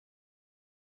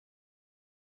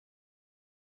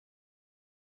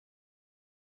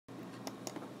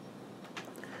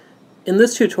In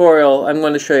this tutorial, I'm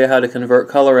going to show you how to convert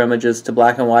color images to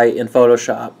black and white in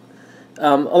Photoshop.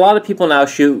 A lot of people now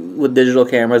shoot with digital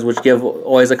cameras, which give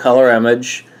always a color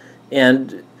image,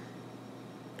 and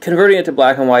converting it to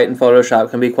black and white in Photoshop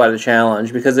can be quite a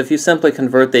challenge, because if you simply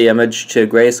convert the image to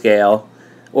grayscale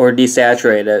or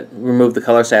desaturate it, remove the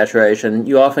color saturation,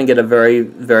 you often get a very,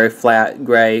 very flat,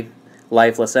 gray,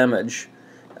 lifeless image.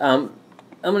 I'm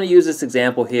going to use this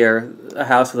example here, a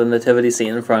house with a nativity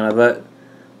scene in front of it.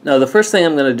 Now the first thing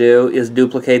I'm going to do is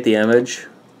duplicate the image.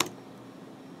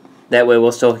 That way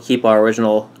we'll still keep our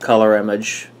original color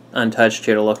image untouched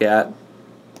here to look at.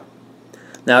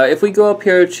 Now if we go up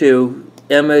here to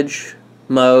Image,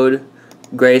 Mode,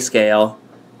 Grayscale,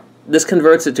 this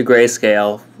converts it to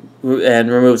grayscale and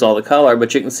removes all the color,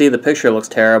 but you can see the picture looks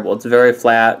terrible. It's very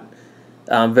flat,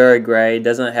 very gray,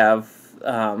 doesn't have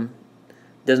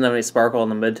any sparkle in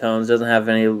the midtones, doesn't have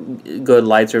any good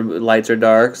lights or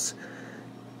darks.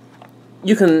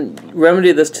 You can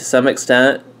remedy this to some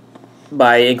extent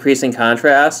by increasing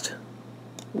contrast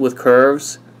with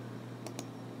curves,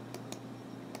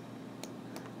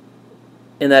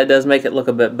 and that does make it look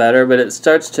a bit better, but it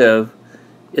starts to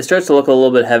look a little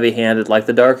bit heavy-handed, like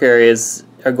the dark areas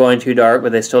are going too dark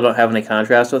but they still don't have any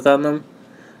contrast within them.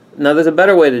 Now there's a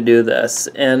better way to do this,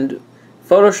 and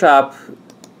Photoshop,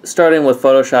 starting with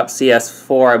Photoshop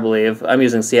CS4, I believe, I'm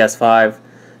using CS5,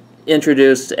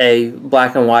 introduced a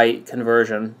black and white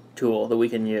conversion tool that we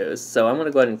can use. So I'm going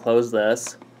to go ahead and close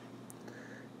this,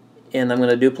 and I'm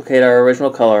going to duplicate our original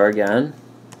color again,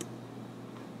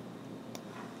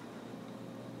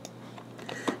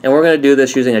 and we're going to do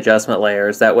this using adjustment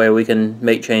layers. That way we can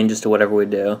make changes to whatever we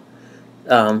do.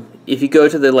 If you go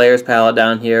to the layers palette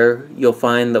down here, you'll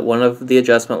find that one of the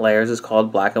adjustment layers is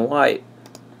called black and white.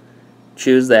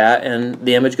 Choose that and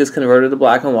the image gets converted to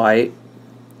black and white.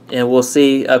 And we'll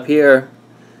see up here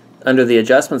under the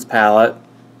adjustments palette,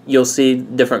 you'll see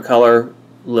different color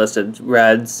listed,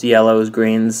 reds, yellows,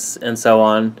 greens, and so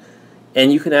on.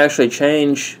 And you can actually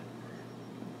change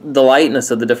the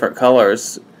lightness of the different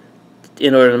colors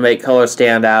in order to make colors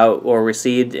stand out or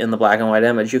recede in the black and white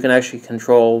image. You can actually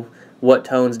control what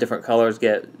tones different colors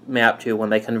get mapped to when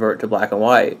they convert to black and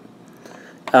white.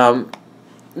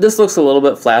 This looks a little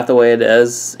bit flat the way it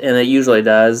is, and it usually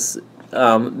does.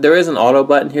 There is an auto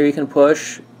button here you can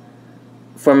push.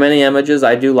 For many images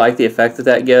I do like the effect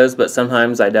that gives, but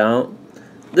sometimes I don't.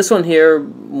 This one here,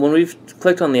 when we've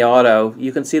clicked on the auto,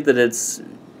 you can see that it's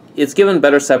given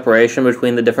better separation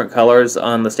between the different colors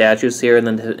on the statues here in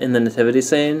the nativity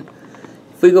scene.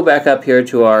 If we go back up here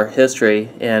to our history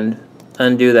and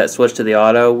undo that switch to the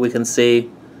auto, we can see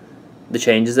the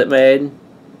changes it made.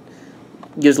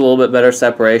 Gives a little bit better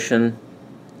separation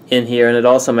in here, and it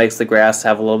also makes the grass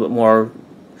have a little bit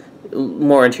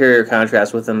more interior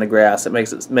contrast within the grass. It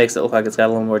makes it look like it's got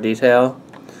a little more detail.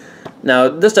 Now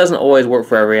this doesn't always work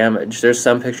for every image. There's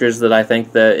some pictures that I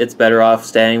think that it's better off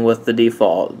staying with the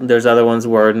default. There's other ones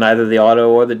where neither the auto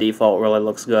or the default really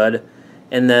looks good,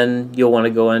 and then you'll want to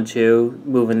go into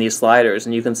moving these sliders,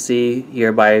 and you can see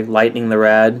here by lightening the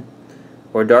red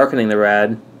or darkening the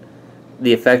red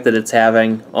the effect that it's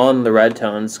having on the red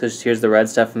tones, because here's the red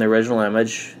stuff in the original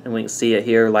image, and we can see it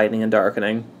here lightening and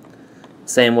darkening.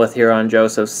 Same with here on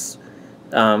Joseph's,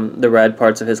 the red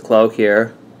parts of his cloak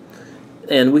here.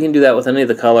 And we can do that with any of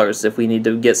the colors. If we need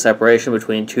to get separation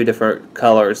between two different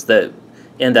colors that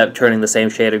end up turning the same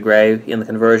shade of gray in the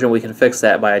conversion, we can fix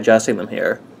that by adjusting them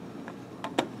here.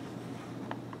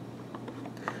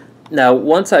 Now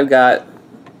once I've got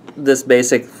this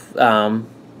basic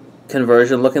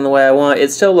conversion looking the way I want,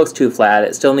 it still looks too flat.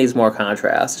 It still needs more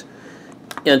contrast.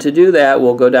 And to do that,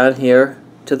 we'll go down here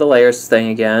to the layers thing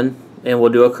again, and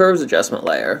we'll do a curves adjustment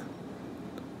layer.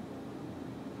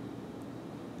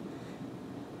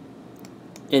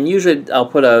 And usually I'll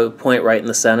put a point right in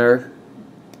the center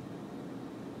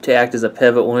to act as a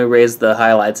pivot. When we raise the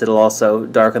highlights, it'll also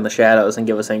darken the shadows and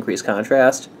give us increased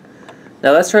contrast.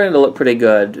 Now that's starting to look pretty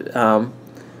good.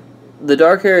 The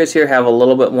dark areas here have a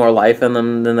little bit more life in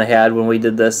them than they had when we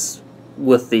did this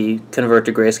with the convert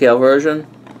to grayscale version.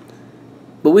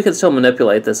 But we can still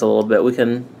manipulate this a little bit. We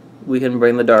can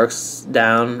bring the darks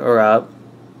down or up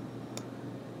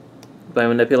by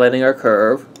manipulating our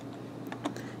curve.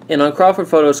 And on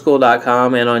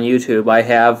CrawfordPhotoschool.com and on YouTube I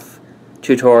have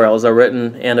tutorials, a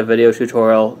written and a video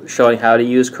tutorial showing how to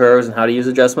use curves and how to use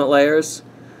adjustment layers.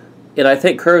 And I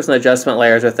think curves and adjustment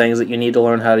layers are things that you need to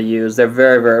learn how to use. They're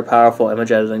very, very powerful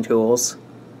image editing tools.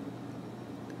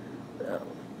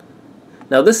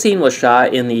 Now this scene was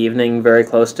shot in the evening, very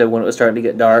close to when it was starting to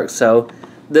get dark, so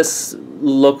this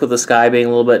look of the sky being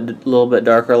a little bit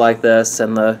darker like this,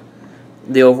 and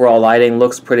the overall lighting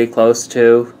looks pretty close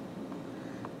to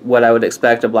what I would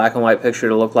expect a black and white picture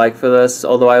to look like for this,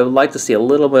 although I would like to see a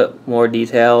little bit more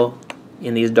detail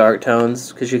in these dark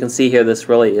tones, because you can see here this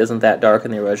really isn't that dark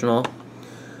in the original.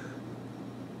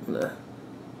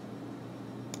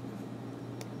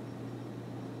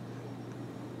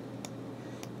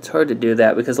 It's hard to do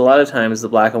that because a lot of times the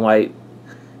black and white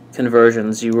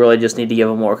conversions, you really just need to give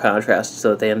them more contrast so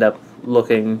that they end up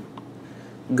looking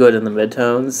good in the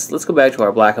midtones. Let's go back to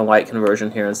our black and white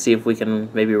conversion here and see if we can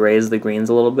maybe raise the greens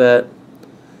a little bit.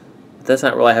 But that's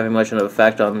not really having much of an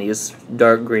effect on these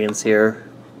dark greens here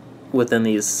within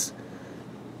these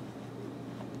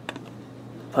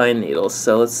pine needles.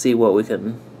 So let's see what we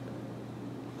can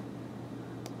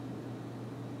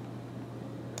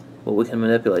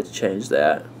manipulate to change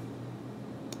that.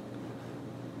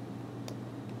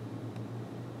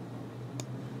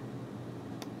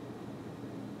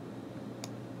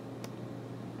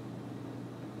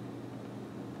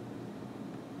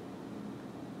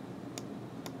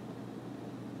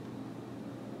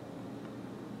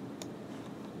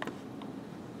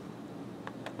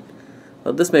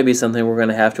 Well, this may be something we're going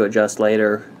to have to adjust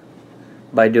later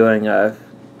by doing a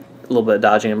little bit of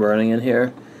dodging and burning in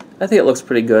here. I think it looks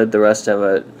pretty good, the rest of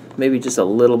it. Maybe just a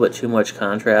little bit too much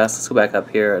contrast. Let's go back up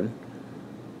here and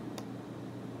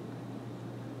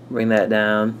bring that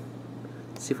down.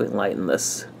 See if we can lighten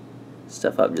this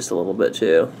stuff up just a little bit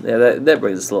too. Yeah, that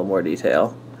brings us a little more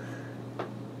detail.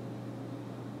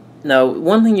 Now,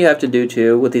 one thing you have to do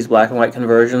too with these black and white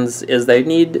conversions is they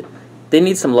need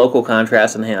some local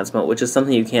contrast enhancement, which is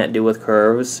something you can't do with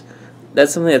curves.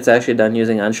 That's something that's actually done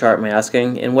using unsharp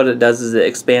masking, and what it does is it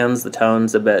expands the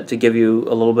tones a bit to give you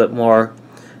a little bit more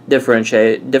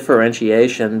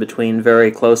differentiation between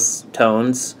very close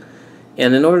tones.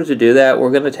 And in order to do that, we're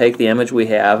going to take the image we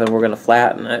have and we're going to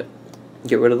flatten it,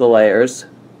 get rid of the layers,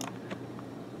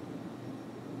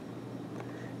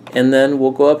 and then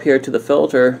we'll go up here to the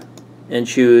filter and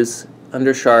choose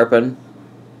under Sharpen,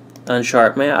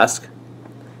 Unsharp Mask.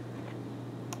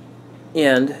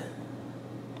 And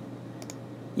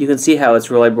you can see how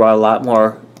it's really brought a lot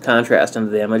more contrast into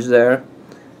the image there.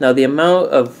 Now the amount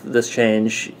of this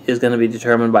change is going to be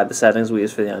determined by the settings we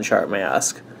use for the Unsharp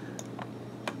Mask.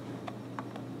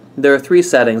 There are three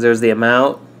settings. There's the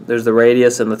amount, there's the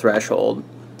radius, and the threshold.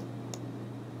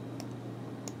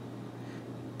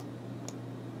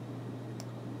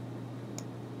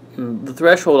 The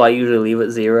threshold I usually leave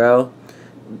at 0.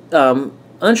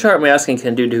 Unsharp masking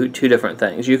can do two different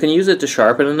things. You can use it to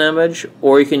sharpen an image,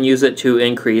 or you can use it to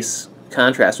increase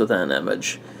contrast within an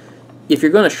image. If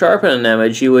you're going to sharpen an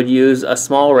image, you would use a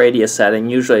small radius setting,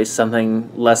 usually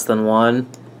something less than 1,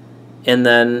 and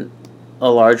then a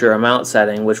larger amount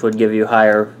setting, which would give you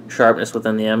higher sharpness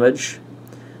within the image.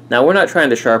 Now, we're not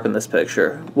trying to sharpen this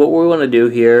picture. What we want to do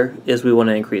here is we want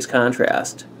to increase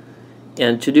contrast.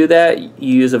 And to do that,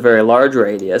 you use a very large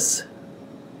radius.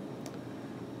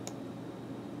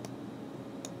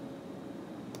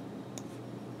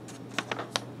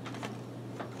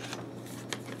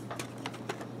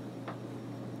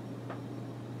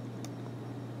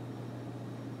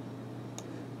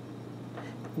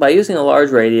 By using a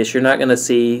large radius, you're not going to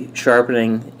see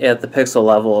sharpening at the pixel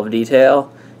level of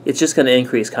detail. It's just going to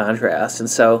increase contrast. And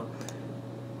so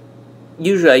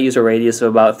usually I use a radius of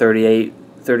about 38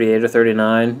 or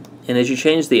 39. And as you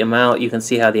change the amount, you can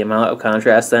see how the amount of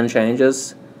contrast then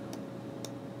changes.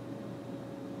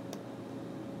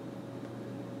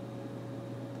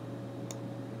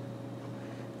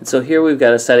 And so here we've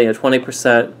got a setting of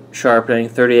 20% sharpening,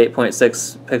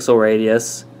 38.6 pixel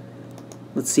radius.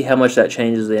 Let's see how much that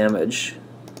changes the image.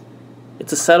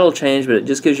 It's a subtle change, but it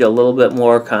just gives you a little bit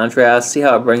more contrast. See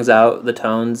how it brings out the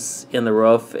tones in the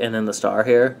roof and in the star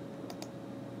here?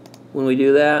 When we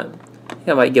do that, I think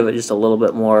I might give it just a little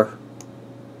bit more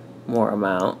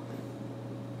amount.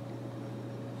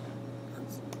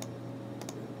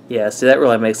 Yeah, see, that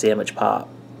really makes the image pop.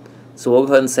 So we'll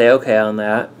go ahead and say OK on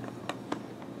that.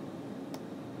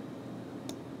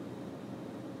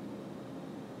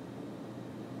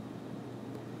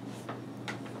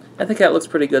 I think that looks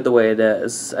pretty good the way it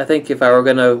is. I think if I were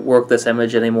going to work this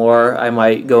image anymore, I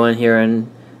might go in here and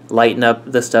lighten up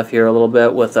this stuff here a little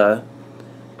bit with a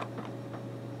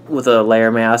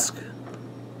layer mask.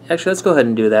 Actually, let's go ahead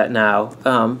and do that now.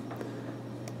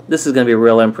 This is going to be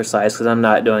real imprecise because I'm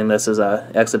not doing this as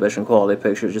an exhibition quality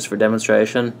picture, just for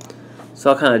demonstration. So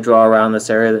I'll kind of draw around this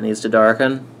area that needs to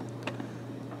darken.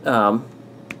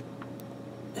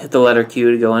 Hit the letter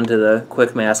Q to go into the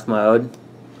quick mask mode.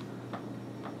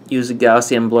 Use a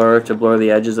Gaussian blur to blur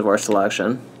the edges of our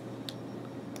selection.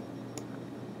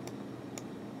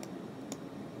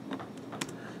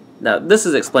 Now this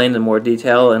is explained in more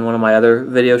detail in one of my other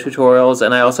video tutorials,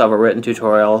 and I also have a written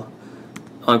tutorial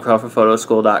on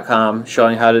CrawfordPhotoschool.com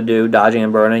showing how to do dodging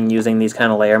and burning using these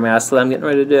kind of layer masks that I'm getting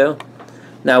ready to do.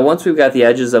 Now once we've got the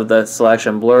edges of the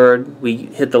selection blurred, we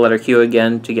hit the letter Q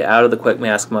again to get out of the quick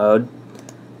mask mode,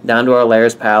 down to our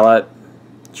layers palette,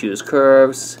 choose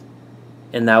curves,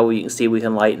 and now we can see we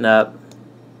can lighten up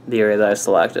the area that I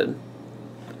selected.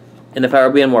 And if I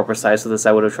were being more precise with this,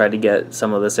 I would have tried to get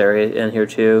some of this area in here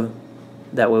too.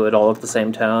 That way it would all look the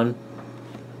same tone.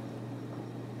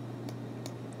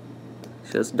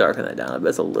 Just darken that down a bit.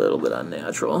 It's a little bit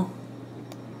unnatural.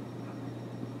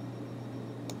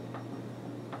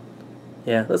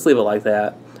 Yeah, let's leave it like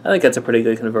that. I think that's a pretty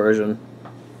good conversion.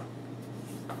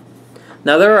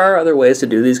 Now there are other ways to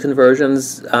do these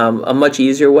conversions. A much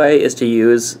easier way is to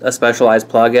use a specialized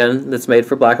plugin that's made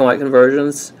for black and white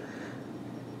conversions.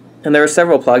 And there are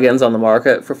several plugins on the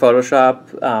market for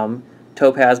Photoshop.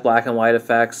 Topaz Black and White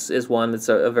Effects is one that's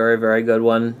a very, very good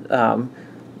one.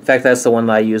 In fact, that's the one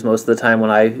that I use most of the time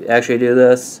when I actually do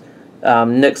this.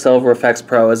 Nick Silver Effects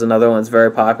Pro is another one that's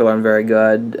very popular and very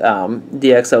good.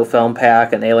 DxO Film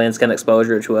Pack and Alien Skin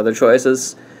Exposure are two other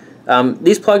choices.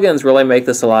 These plugins really make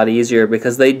this a lot easier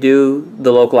because they do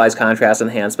the localized contrast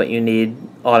enhancement you need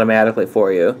automatically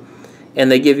for you.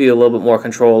 And they give you a little bit more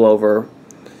control over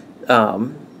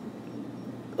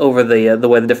the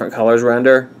way the different colors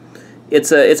render.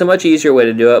 It's a much easier way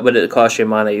to do it, but it costs you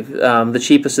money. The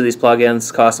cheapest of these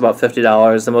plugins costs about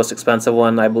 $50. The most expensive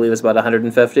one, I believe, is about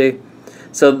 $150.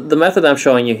 So the method I'm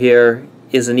showing you here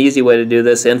is an easy way to do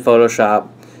this in Photoshop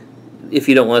if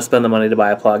you don't want to spend the money to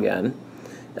buy a plugin.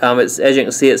 As you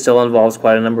can see, it still involves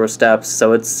quite a number of steps,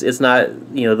 so it's not,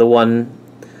 you know, the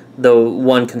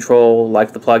one control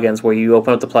like the plugins where you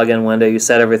open up the plugin window, you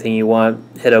set everything you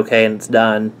want, hit OK, and it's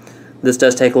done. This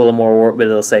does take a little more work, but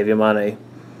it'll save you money.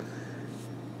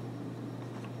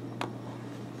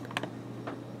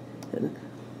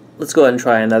 Let's go ahead and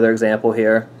try another example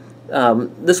here.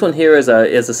 This one here is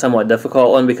a somewhat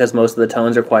difficult one because most of the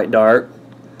tones are quite dark,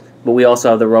 but we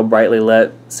also have the real brightly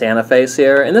lit Santa face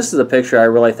here, and this is a picture I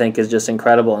really think is just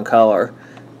incredible in color,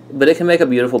 but it can make a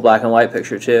beautiful black and white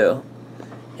picture too.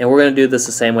 And we're going to do this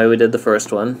the same way we did the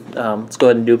first one. Let's go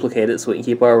ahead and duplicate it so we can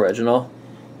keep our original.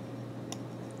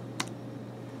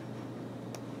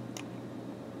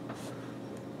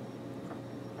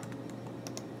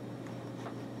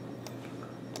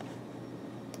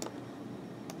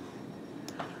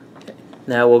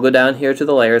 Now we'll go down here to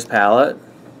the layers palette.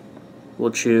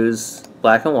 We'll choose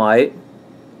black and white.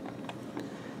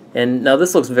 And now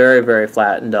this looks very, very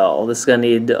flat and dull. This is going to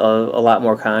need a lot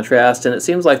more contrast, and it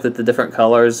seems like that the different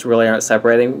colors really aren't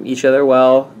separating each other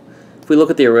well. If we look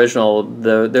at the original,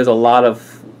 there's a lot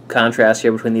of contrast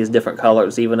here between these different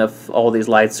colors, even if all these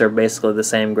lights are basically the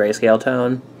same grayscale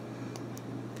tone.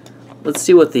 Let's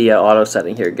see what the auto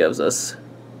setting here gives us.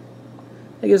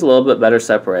 It gives a little bit better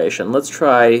separation. Let's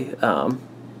try.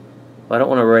 I don't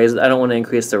want to raise. I don't want to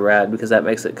increase the red because that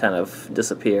makes it kind of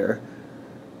disappear.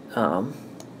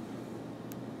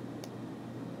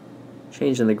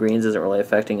 Changing the greens isn't really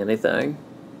affecting anything.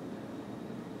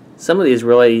 Some of these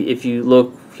really, if you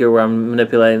look here where I'm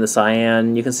manipulating the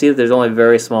cyan, you can see that there's only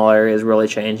very small areas really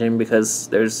changing because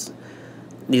there's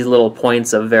these little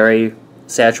points of very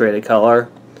saturated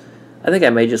color. I think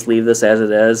I may just leave this as it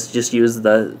is, just use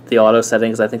the auto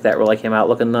settings. I think that really came out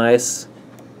looking nice.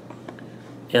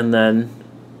 And then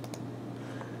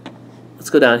let's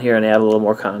go down here and add a little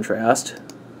more contrast.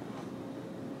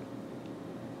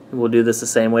 And we'll do this the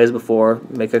same way as before.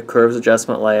 Make a curves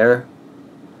adjustment layer.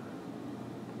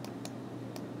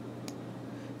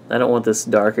 I don't want this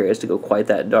dark areas to go quite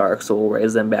that dark, so we'll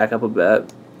raise them back up a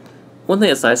bit. One thing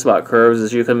that's nice about curves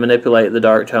is you can manipulate the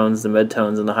dark tones, the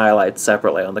midtones, and the highlights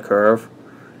separately on the curve.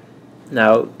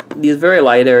 Now, these very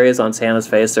light areas on Santa's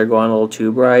face, they're going a little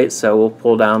too bright, so we'll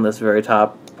pull down this very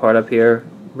top part up here,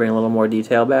 bring a little more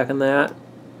detail back in that.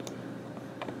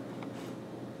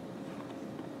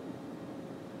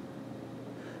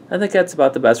 I think that's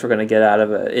about the best we're going to get out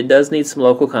of it. It does need some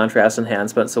local contrast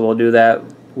enhancement, so we'll do that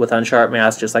with unsharp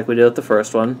mask just like we did with the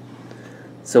first one.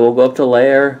 So we'll go up to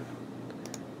Layer,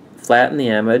 flatten the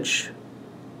image.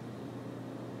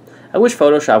 I wish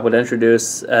Photoshop would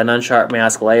introduce an unsharp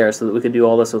mask layer so that we could do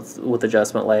all this with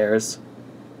adjustment layers.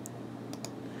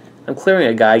 I'm clearing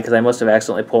a guide because I must have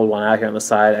accidentally pulled one out here on the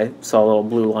side. I saw a little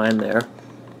blue line there.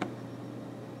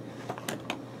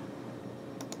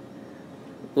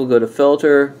 We'll go to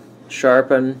Filter,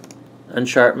 Sharpen,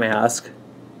 Unsharp Mask.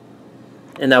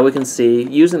 And now we can see,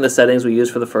 using the settings we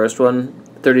used for the first one,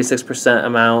 36%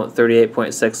 amount,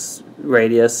 38.6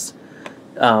 radius,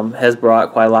 has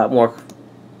brought quite a lot more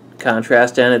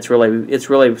contrast in. It's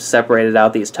really separated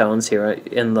out these tones here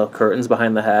in the curtains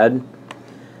behind the head.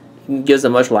 It gives a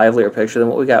much livelier picture than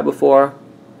what we got before.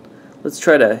 Let's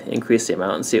try to increase the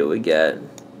amount and see what we get.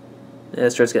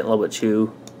 It starts getting a little bit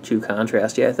too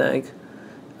contrasty, I think.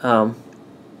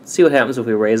 See what happens if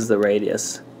we raise the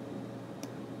radius.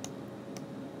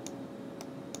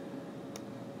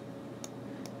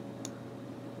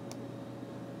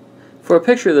 For a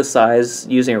picture this size,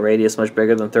 using a radius much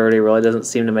bigger than 30 really doesn't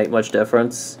seem to make much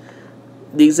difference.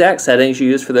 The exact settings you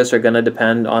use for this are going to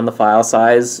depend on the file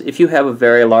size. If you have a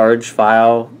very large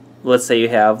file, let's say you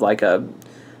have like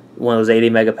one of those 80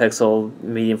 megapixel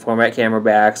medium format camera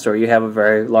backs, or you have a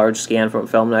very large scan from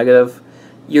film negative,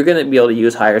 you're going to be able to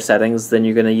use higher settings than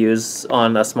you're going to use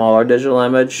on a smaller digital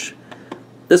image.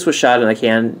 This was shot in a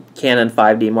Canon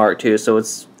 5D Mark II, so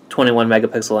it's 21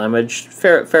 megapixel image,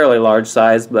 fairly large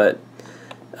size, but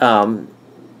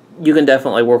you can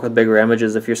definitely work with bigger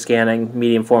images if you're scanning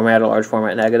medium format or large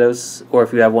format negatives, or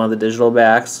if you have one of the digital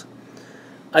backs.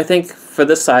 I think for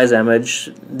this size image,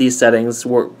 these settings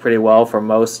work pretty well for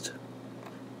most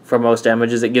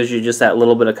images. It gives you just that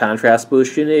little bit of contrast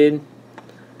boost you need.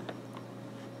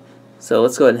 So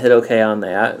let's go ahead and hit OK on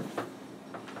that.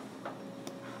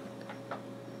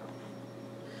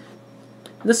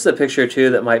 This is a picture too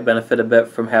that might benefit a bit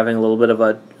from having a little bit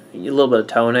of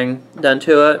toning done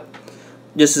to it.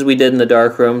 Just as we did in the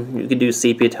darkroom, you could do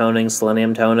sepia toning,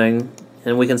 selenium toning,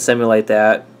 and we can simulate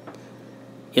that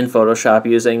in Photoshop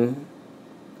using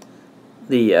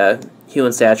the hue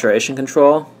and saturation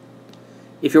control.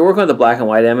 If you're working with a black and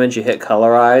white image, you hit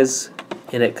colorize,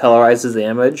 and it colorizes the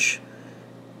image.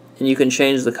 And you can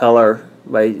change the color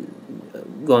by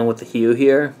going with the hue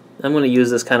here. I'm going to use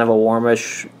this kind of a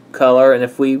warmish color, and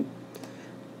if we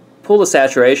pull the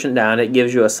saturation down, it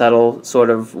gives you a subtle sort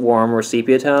of warm or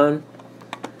sepia tone.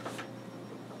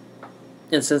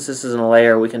 And since this is in a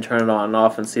layer, we can turn it on and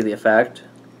off and see the effect.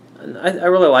 And I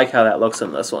really like how that looks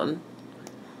in this one.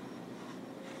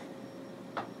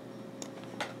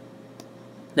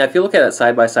 Now if you look at it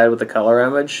side by side with the color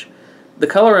image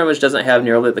doesn't have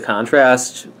nearly the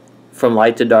contrast from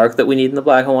light to dark that we need in the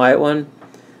black and white one.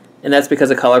 And that's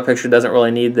because a color picture doesn't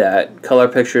really need that. Color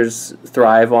pictures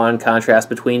thrive on contrast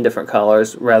between different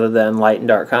colors rather than light and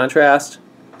dark contrast.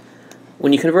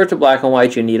 When you convert to black and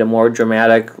white, you need a more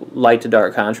dramatic light to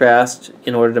dark contrast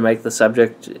in order to make the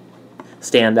subject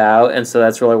stand out, and so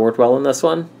that's really worked well in this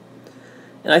one.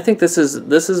 And I think this is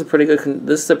a pretty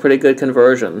good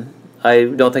conversion. I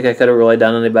don't think I could have really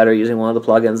done any better using one of the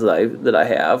plugins that I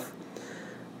have.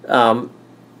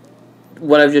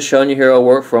 What I've just shown you here will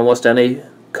work for almost any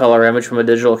color image from a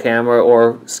digital camera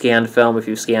or scanned film. If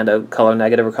you've scanned a color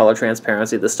negative or color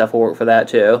transparency, this stuff will work for that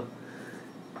too.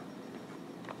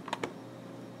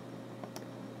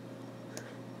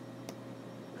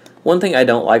 One thing I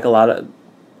don't like about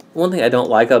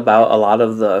a lot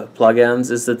of the plugins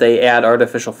is that they add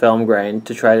artificial film grain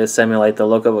to try to simulate the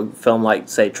look of a film like,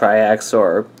 say, Tri-X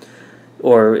or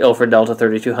Ilford Delta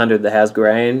 3200 that has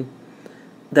grain.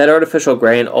 That artificial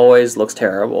grain always looks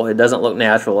terrible. It doesn't look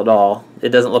natural at all. It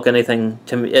doesn't look anything,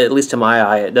 to me, at least to my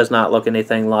eye, it does not look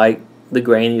anything like the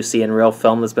grain you see in real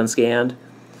film that's been scanned.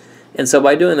 And so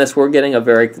by doing this, we're getting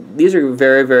these are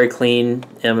very, very clean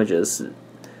images.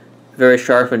 Very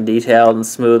sharp and detailed and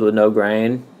smooth with no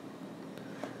grain.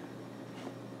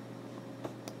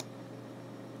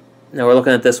 Now we're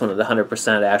looking at this one at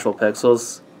 100% actual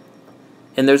pixels.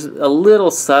 And there's a little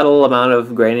subtle amount of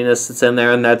graininess that's in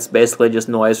there, and that's basically just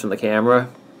noise from the camera.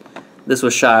 This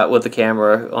was shot with the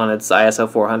camera on its ISO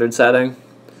 400 setting.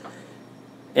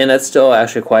 And that's still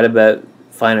actually quite a bit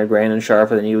finer grain and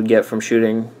sharper than you would get from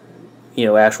shooting,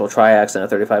 actual Tri-X in a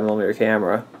 35mm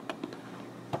camera.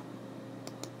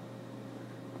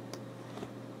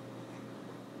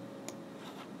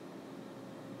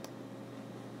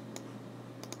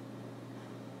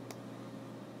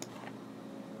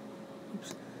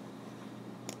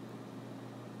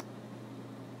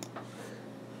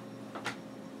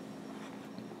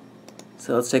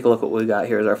 So let's take a look at what we got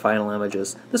here as our final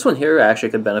images. This one here actually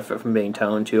could benefit from being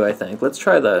toned too, I think. Let's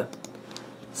try the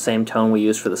same tone we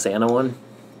used for the Santa one.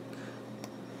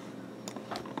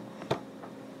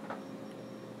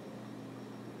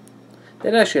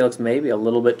 That actually looks maybe a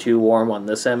little bit too warm on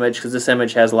this image, because this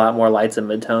image has a lot more lights and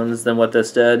midtones than what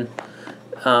this did.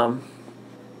 Let's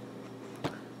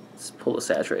pull the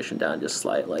saturation down just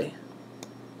slightly.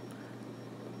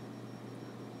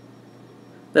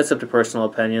 That's up to personal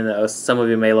opinion, though. Some of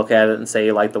you may look at it and say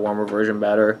you like the warmer version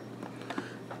better.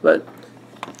 But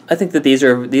I think that these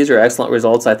are excellent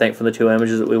results, I think, from the two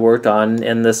images that we worked on,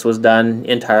 and this was done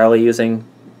entirely using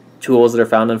tools that are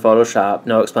found in Photoshop.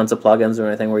 No expensive plugins or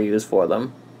anything were used for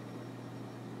them.